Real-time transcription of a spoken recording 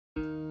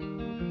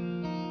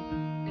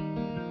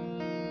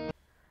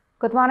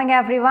Good morning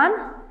everyone.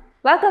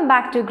 Welcome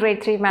back to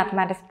grade 3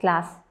 mathematics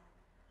class.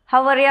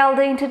 How are you all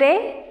doing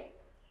today?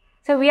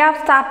 So we have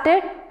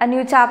started a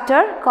new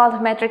chapter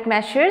called metric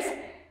measures.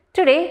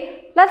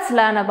 Today let's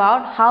learn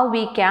about how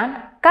we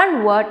can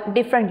convert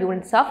different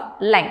units of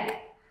length.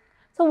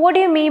 So what do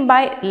you mean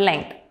by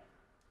length?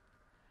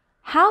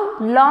 How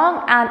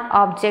long an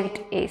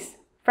object is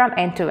from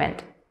end to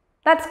end.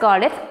 That's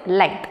called its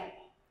length.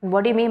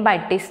 What do you mean by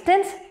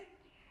distance?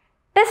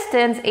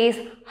 Distance is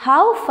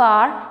how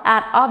far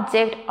an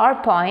object or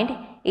point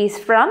is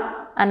from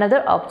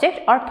another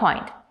object or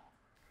point.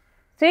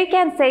 So you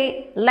can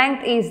say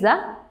length is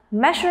the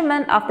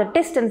measurement of the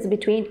distance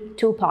between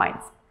 2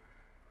 points.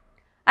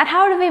 And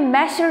how do we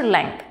measure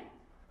length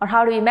or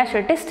how do we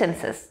measure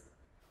distances?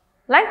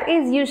 Length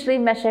is usually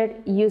measured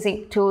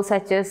using tools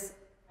such as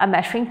a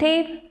measuring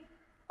tape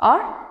or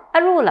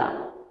a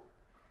ruler.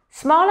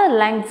 Smaller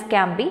lengths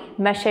can be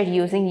measured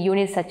using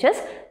units such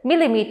as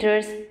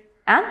millimeters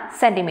and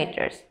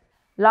centimeters.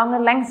 Longer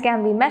lengths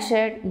can be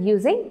measured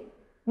using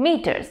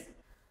meters.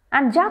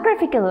 And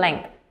geographical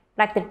length,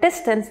 like the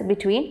distance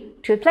between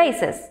two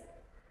places,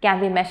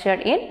 can be measured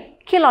in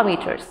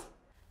kilometers.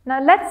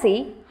 Now let's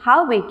see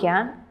how we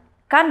can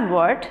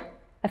convert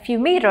a few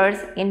meters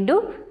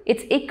into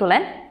its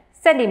equivalent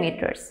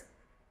centimeters.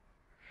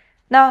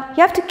 Now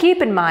you have to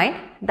keep in mind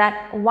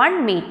that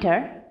 1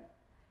 meter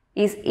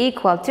is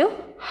equal to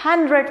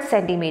 100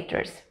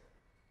 centimeters.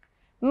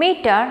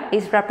 Meter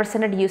is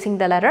represented using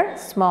the letter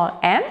small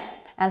m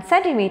and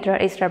centimeter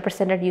is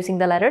represented using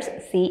the letters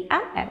c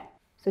and m.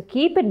 So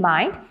keep in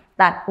mind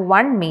that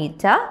 1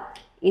 meter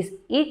is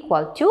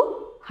equal to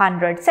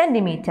 100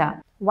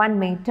 centimeter. 1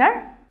 meter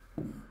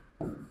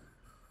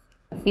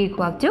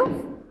equal to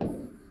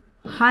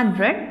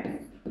 100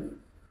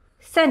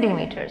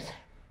 centimeters.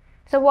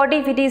 So what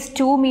if it is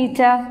 2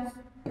 meter?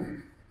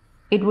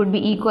 It would be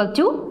equal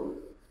to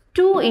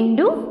 2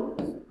 into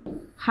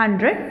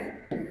 100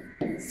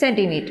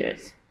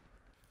 centimeters.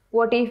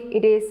 What if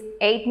it is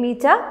 8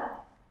 meter?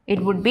 It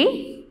would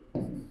be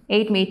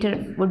 8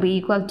 meter would be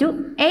equal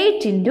to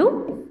 8 into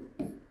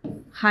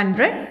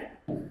 100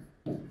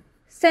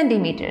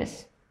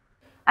 centimeters.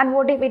 And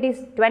what if it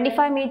is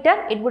 25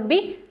 meter? It would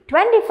be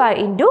 25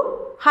 into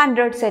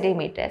 100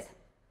 centimeters.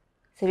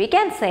 So we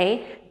can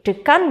say to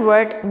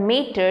convert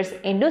meters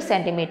into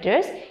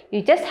centimeters,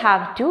 you just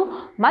have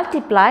to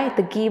multiply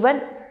the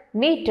given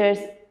meters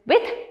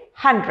with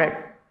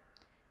 100.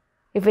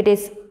 If it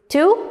is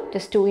 2,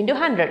 just 2 into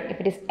 100. If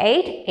it is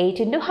 8, 8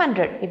 into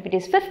 100. If it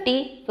is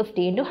 50,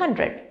 50 into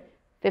 100.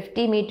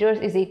 50 meters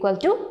is equal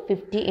to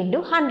 50 into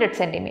 100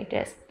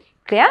 centimeters.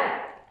 Clear?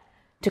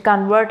 To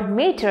convert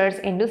meters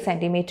into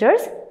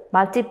centimeters,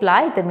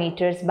 multiply the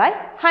meters by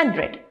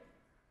 100.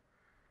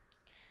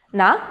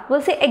 Now,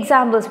 we'll see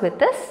examples with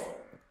this.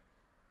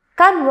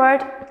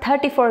 Convert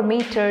 34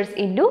 meters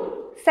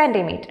into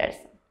centimeters.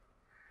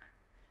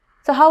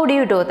 So, how do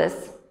you do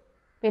this?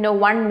 We know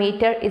 1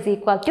 meter is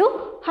equal to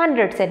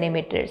 100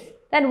 centimeters.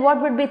 Then what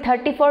would be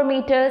 34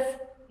 meters?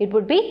 It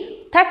would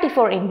be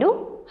 34 into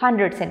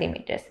 100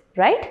 centimeters,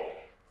 right?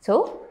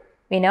 So,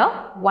 we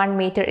know 1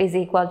 meter is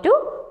equal to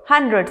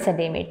 100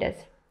 centimeters.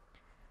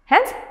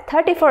 Hence,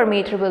 34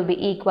 meter will be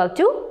equal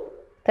to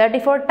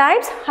 34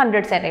 times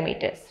 100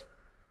 centimeters,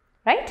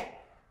 right?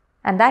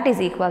 And that is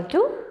equal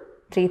to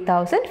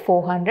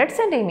 3400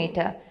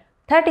 centimeter.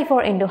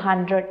 34 into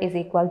 100 is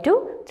equal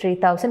to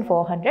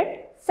 3400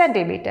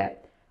 centimeter.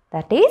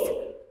 That is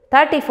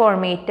 34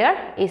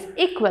 meter is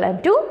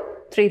equivalent to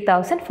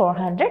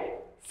 3400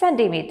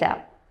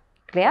 centimeter.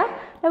 Clear?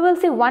 Now we'll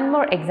see one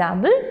more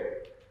example.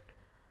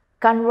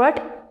 Convert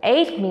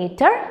 8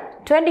 meter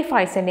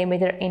 25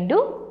 centimeter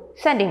into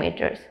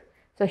centimeters.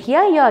 So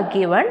here you are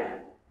given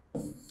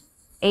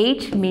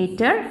 8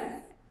 meter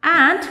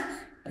and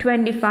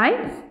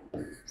 25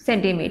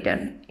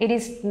 centimeter. It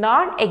is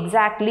not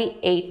exactly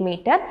 8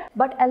 meter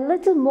but a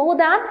little more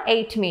than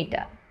 8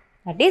 meter.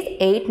 That is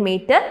 8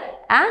 meter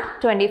and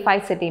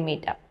 25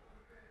 centimeter.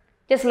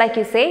 Just like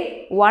you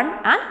say 1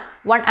 and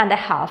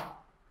 1.5.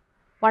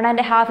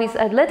 1.5 is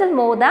a little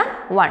more than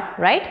 1,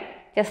 right?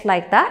 Just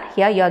like that,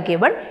 here you are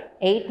given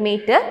 8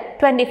 meter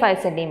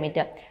 25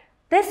 centimeter.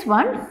 This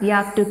one you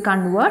have to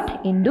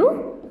convert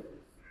into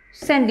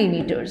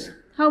centimeters.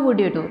 How would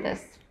you do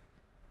this?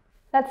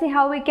 Let's see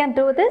how we can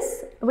do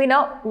this. We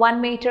know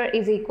 1 meter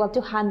is equal to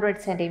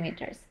 100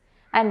 centimeters.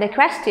 And the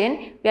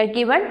question, we are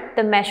given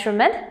the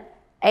measurement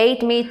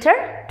 8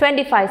 meter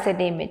 25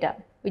 centimeter,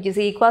 which is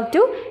equal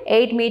to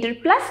 8 meter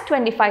plus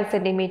 25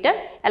 centimeter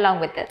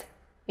along with it,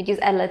 which is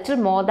a little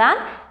more than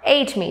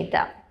 8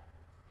 meter.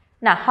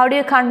 Now, how do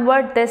you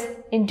convert this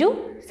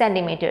into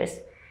centimeters?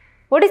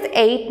 What is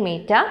 8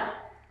 meter?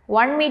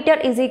 1 meter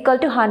is equal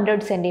to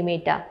 100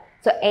 centimeter.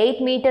 So,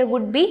 8 meter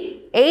would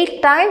be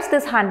 8 times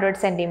this 100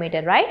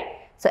 centimeter, right?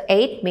 So,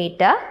 8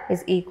 meter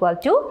is equal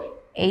to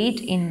 8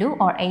 into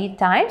or 8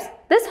 times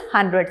this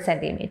 100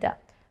 centimeter.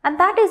 And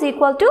that is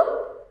equal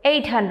to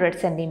 800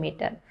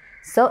 centimeter.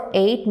 So,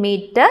 8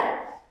 meter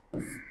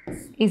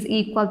is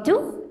equal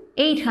to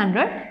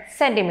 800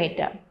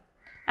 centimeter.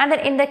 And then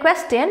in the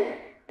question,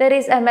 there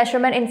is a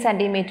measurement in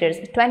centimeters,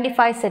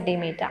 25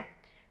 centimeter.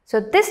 So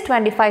this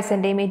 25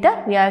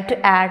 centimeter we have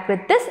to add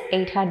with this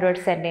 800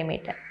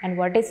 centimeter. And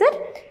what is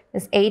it?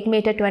 This 8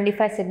 meter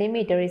 25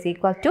 centimeter is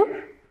equal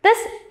to this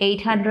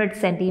 800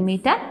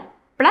 centimeter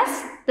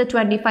plus the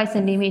 25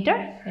 centimeter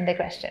in the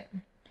question.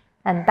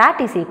 And that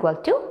is equal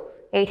to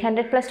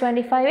 800 plus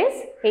 25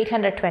 is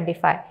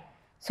 825.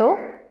 So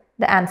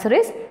the answer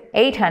is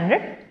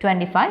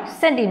 825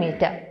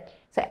 centimeter.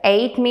 So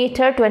 8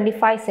 meter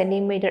 25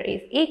 centimeter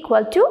is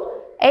equal to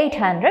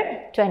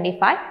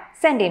 825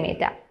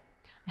 centimeter.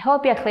 I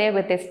hope you are clear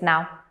with this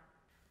now.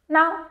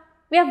 Now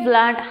we have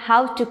learned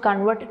how to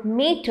convert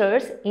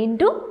meters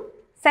into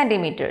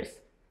centimeters.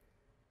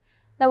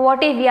 Now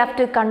what if we have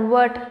to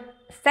convert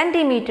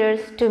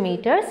centimeters to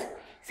meters?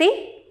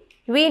 See,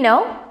 we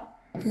know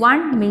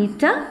 1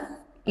 meter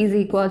is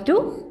equal to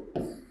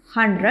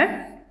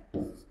 100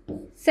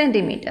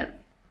 centimeter.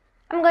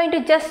 I'm going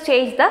to just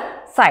change the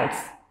sides.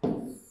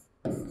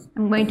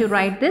 I'm going to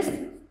write this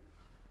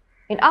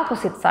in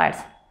opposite sides.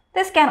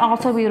 This can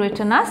also be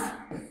written as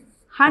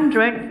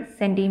 100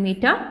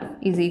 centimeter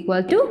is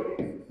equal to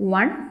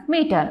 1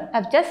 meter.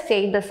 I've just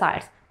changed the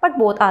sides, but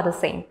both are the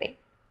same thing.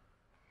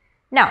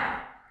 Now,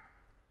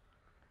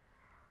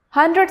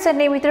 100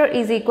 centimeter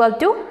is equal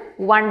to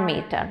 1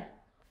 meter.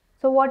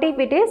 So what if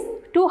it is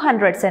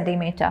 200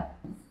 centimeter?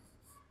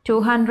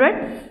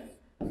 200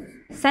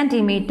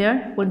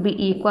 centimeter would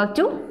be equal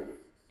to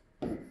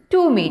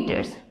 2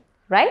 meters,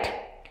 right?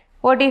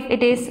 What if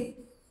it is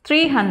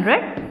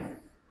 300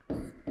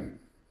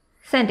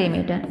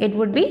 centimeter? It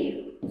would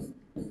be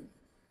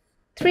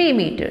 3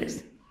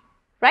 meters,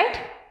 right?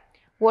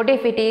 What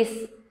if it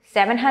is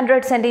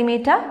 700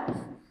 centimeter?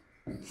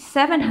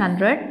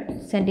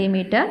 700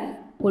 centimeter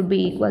would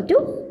be equal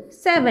to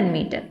 7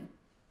 meter.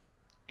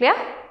 Clear?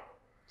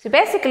 So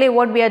basically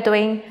what we are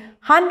doing,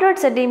 100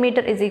 centimeter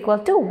is equal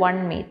to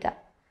 1 meter.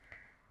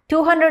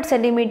 200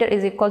 centimeter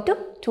is equal to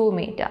 2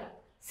 meter.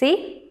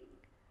 See,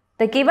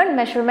 the given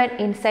measurement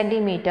in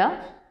centimeter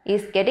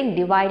is getting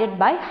divided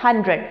by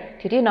 100.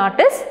 Did you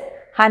notice?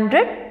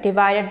 100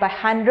 divided by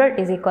 100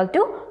 is equal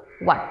to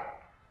 1.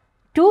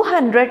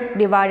 200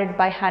 divided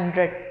by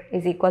 100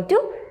 is equal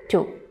to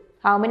 2.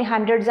 How many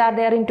hundreds are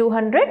there in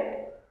 200?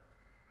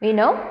 We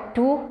know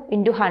 2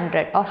 into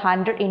 100 or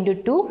 100 into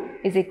 2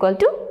 is equal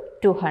to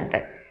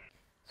 200.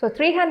 So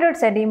 300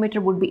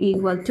 centimeter would be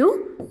equal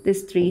to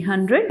this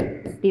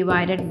 300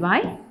 divided by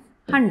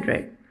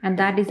 100, and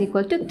that is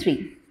equal to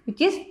 3,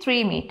 which is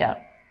 3 meter.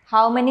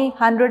 How many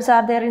hundreds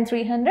are there in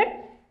 300?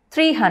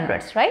 3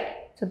 hundreds, right?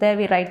 So there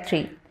we write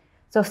 3.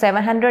 So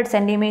 700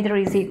 centimeter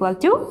is equal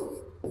to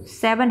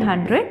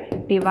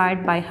 700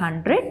 divided by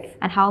 100.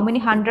 And how many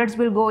hundreds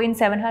will go in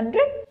 700?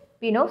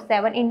 We know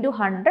 7 into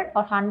 100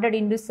 or 100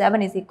 into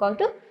 7 is equal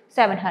to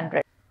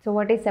 700. So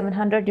what is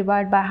 700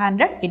 divided by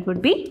 100? It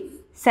would be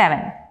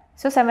 7.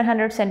 So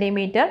 700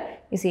 centimeter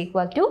is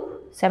equal to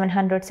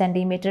 700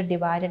 centimeter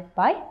divided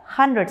by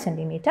 100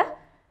 centimeter,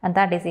 and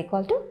that is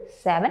equal to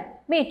 7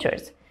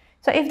 meters.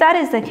 So if that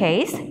is the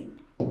case,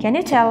 can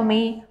you tell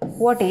me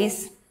what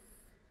is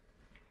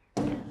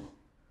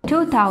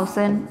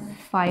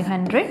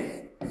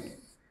 2500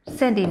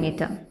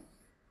 centimeter?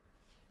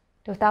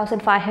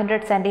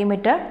 2500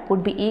 centimeter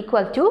would be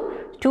equal to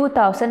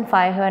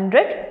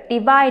 2500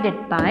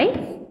 divided by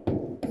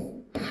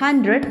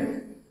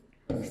 100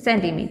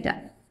 centimeter.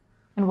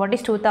 And what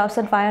is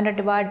 2500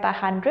 divided by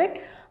 100?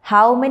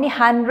 How many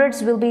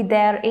hundreds will be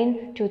there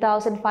in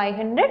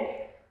 2500?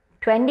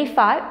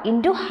 25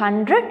 into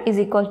 100 is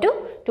equal to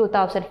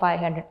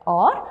 2500,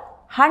 or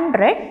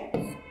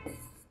 100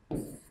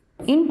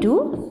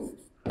 into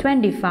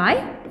 25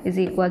 is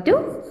equal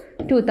to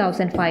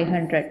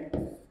 2500,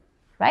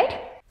 right?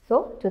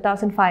 So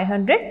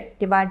 2500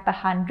 divided by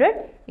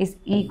 100 is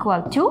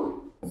equal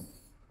to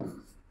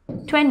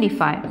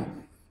 25,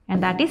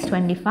 and that is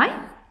 25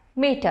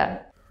 meter.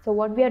 So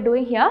what we are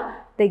doing here,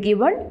 the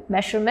given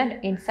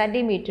measurement in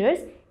centimeters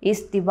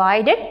is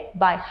divided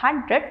by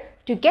 100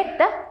 to get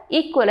the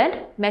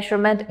equivalent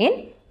measurement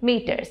in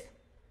meters.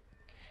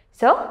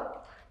 So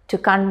to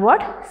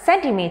convert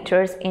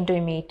centimeters into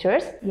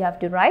meters, you have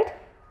to write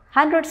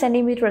 100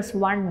 centimeters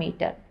 1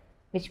 meter,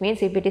 which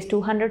means if it is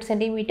 200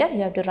 centimeter,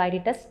 you have to write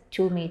it as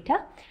 2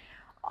 meter,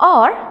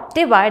 or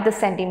divide the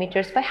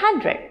centimeters by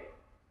 100.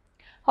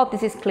 Hope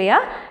this is clear.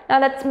 Now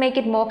let's make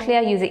it more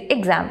clear using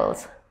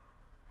examples.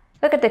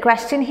 Look at the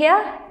question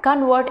here.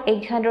 Convert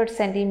 800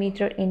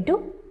 centimeter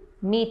into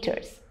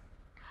meters.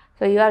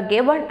 So you are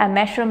given a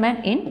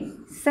measurement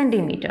in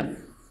centimeter.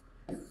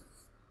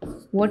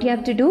 What you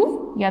have to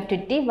do? You have to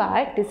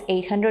divide this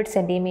 800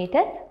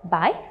 centimeter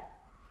by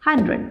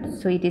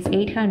 100. So it is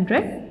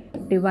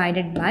 800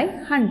 divided by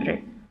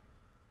 100.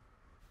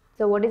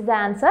 So what is the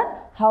answer?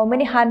 How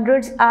many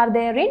hundreds are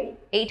there in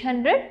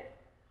 800?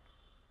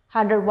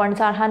 100 ones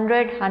are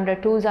 100,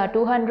 100 twos are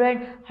 200,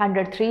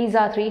 100 threes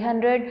are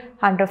 300,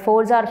 100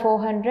 fours are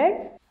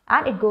 400,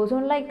 and it goes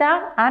on like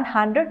that, and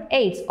 100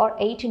 eights or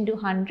 8 into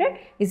 100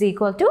 is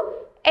equal to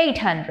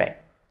 800.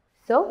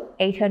 So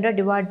 800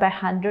 divided by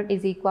 100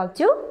 is equal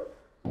to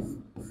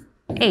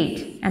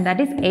 8, and that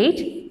is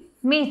 8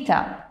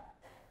 meter.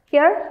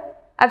 Here,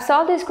 I've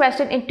solved this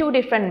question in two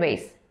different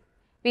ways.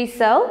 We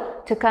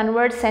solve to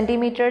convert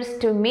centimeters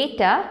to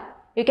meter.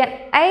 You can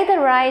either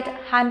write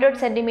 100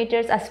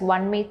 centimeters as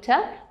 1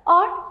 meter,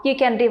 or you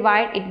can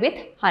divide it with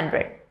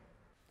 100.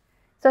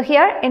 So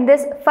here in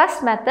this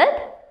first method,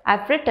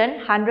 I've written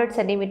 100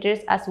 centimeters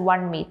as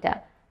 1 meter.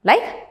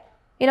 Like,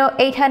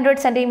 800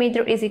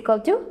 centimeter is equal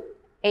to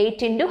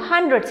 8 into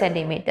 100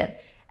 centimeter.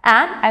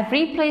 And I've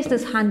replaced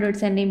this 100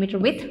 centimeter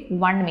with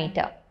 1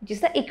 meter, which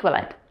is the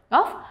equivalent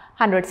of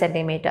 100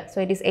 centimeter.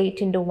 So it is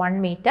 8 into 1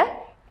 meter.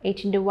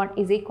 8 into 1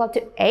 is equal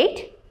to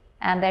 8.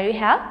 And there you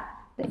have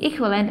the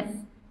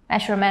equivalent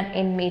measurement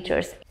in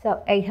meters.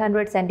 So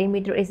 800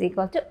 centimeter is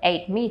equal to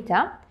 8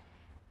 meter.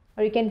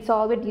 Or you can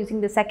solve it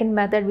using the second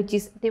method, which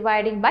is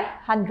dividing by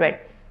 100.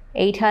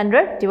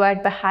 800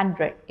 divided by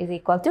 100 is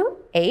equal to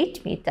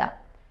 8 meter.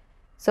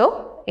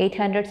 So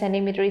 800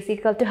 centimeter is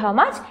equal to how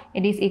much?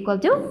 It is equal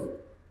to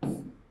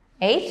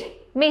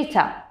 8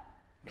 meter.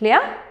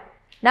 Clear?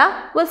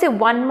 Now we'll see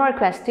one more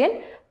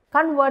question.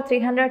 Convert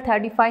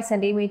 335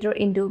 centimeter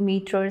into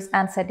meters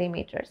and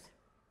centimeters.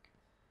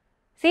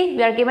 See,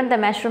 we are given the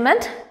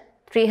measurement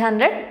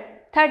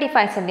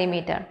 335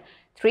 centimeter.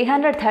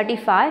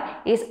 335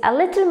 is a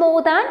little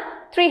more than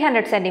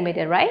 300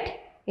 centimeter, right?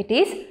 It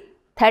is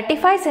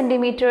 35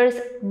 centimeters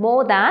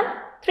more than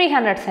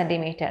 300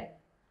 centimeter.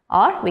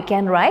 Or we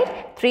can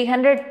write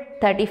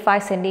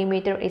 335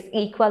 centimeter is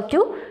equal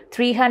to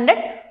 300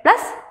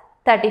 plus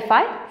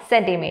 35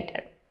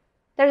 centimeter.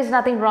 There is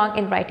nothing wrong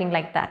in writing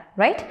like that,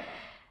 right?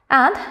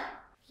 And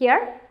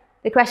here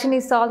the question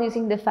is solved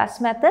using the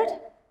first method.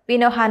 We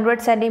know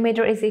 100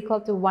 centimeter is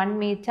equal to 1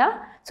 meter.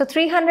 So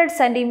 300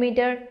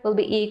 centimeter will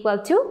be equal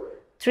to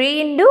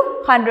 3 into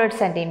 100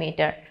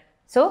 centimeter.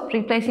 So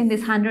replacing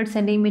this 100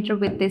 centimeter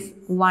with this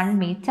 1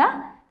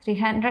 meter, 3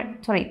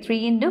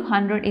 into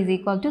 100 is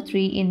equal to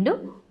 3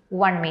 into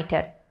 1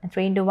 meter. And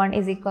 3 into 1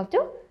 is equal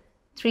to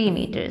 3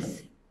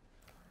 meters.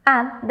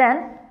 And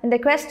then in the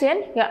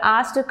question, you are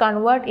asked to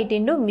convert it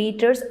into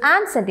meters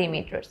and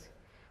centimeters.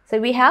 So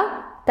we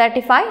have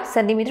 35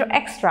 centimeter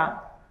extra,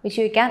 which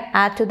you can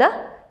add to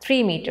the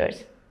 3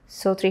 meters.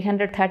 So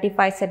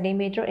 335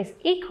 centimeter is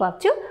equal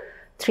to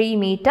 3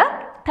 meter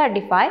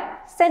 35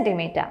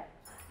 centimeter.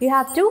 You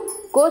have to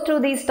go through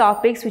these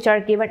topics which are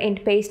given in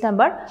page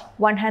number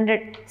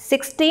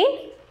 116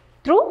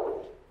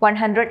 through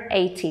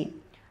 118.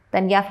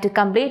 Then you have to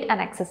complete an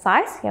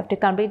exercise. You have to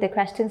complete the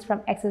questions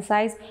from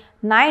exercise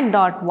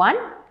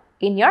 9.1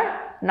 in your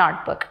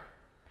notebook.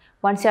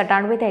 Once you are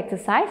done with the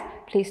exercise,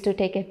 please do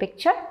take a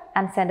picture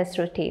and send us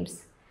through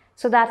Teams.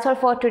 So that's all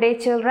for today,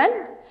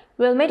 children.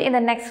 We'll meet in the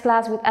next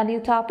class with a new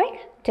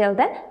topic. Till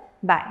then,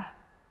 bye.